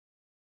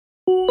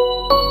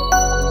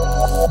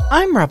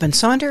I'm Robin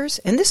Saunders,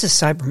 and this is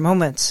Cyber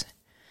Moments.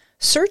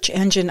 Search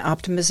engine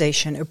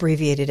optimization,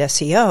 abbreviated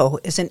SEO,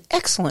 is an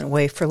excellent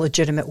way for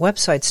legitimate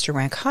websites to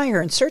rank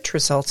higher in search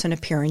results and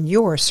appear in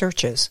your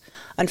searches.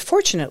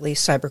 Unfortunately,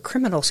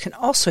 cybercriminals can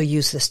also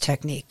use this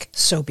technique,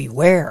 so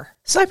beware.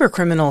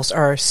 Cybercriminals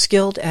are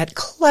skilled at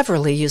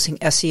cleverly using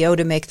SEO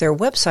to make their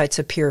websites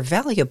appear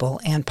valuable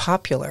and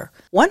popular.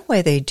 One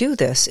way they do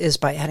this is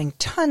by adding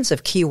tons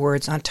of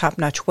keywords on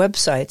top-notch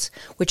websites,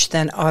 which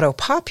then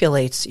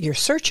auto-populates your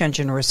search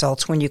engine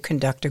results when you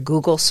conduct a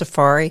Google,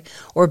 Safari,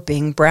 or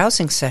Bing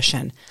browsing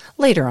session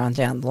later on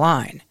down the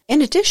line.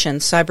 In addition,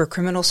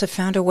 cybercriminals have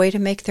found a way to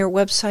make their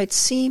websites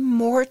seem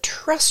more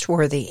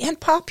trustworthy and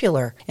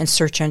popular in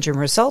search engine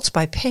results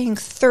by paying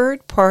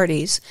third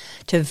parties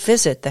to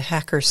visit the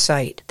hacker's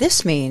site.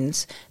 This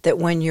means that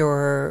when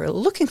you're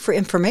looking for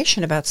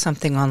information about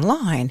something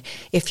online,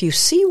 if you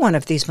see one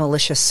of these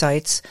malicious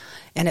sites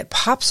and it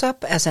pops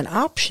up as an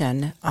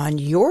option on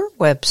your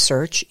web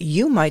search,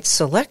 you might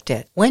select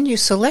it. When you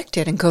select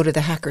it and go to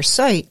the hacker's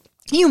site,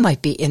 you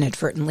might be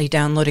inadvertently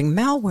downloading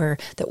malware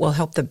that will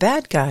help the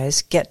bad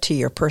guys get to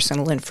your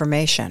personal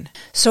information.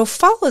 So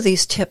follow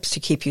these tips to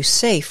keep you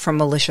safe from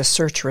malicious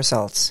search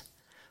results.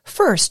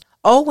 First,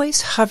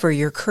 always hover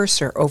your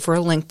cursor over a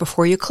link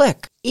before you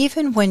click,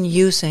 even when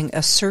using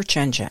a search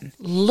engine.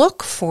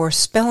 Look for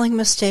spelling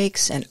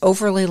mistakes and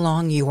overly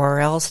long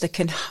URLs that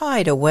can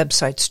hide a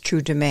website's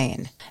true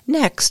domain.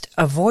 Next,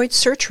 avoid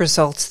search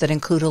results that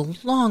include a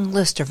long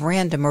list of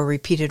random or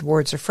repeated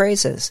words or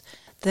phrases.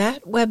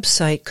 That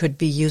website could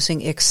be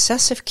using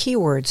excessive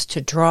keywords to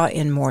draw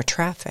in more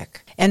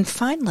traffic. And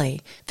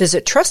finally,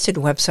 visit trusted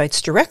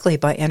websites directly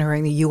by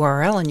entering the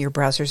URL in your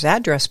browser's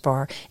address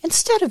bar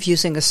instead of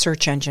using a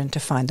search engine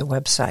to find the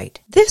website.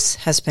 This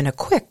has been a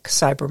quick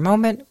cyber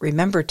moment.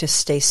 Remember to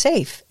stay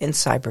safe in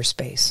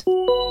cyberspace.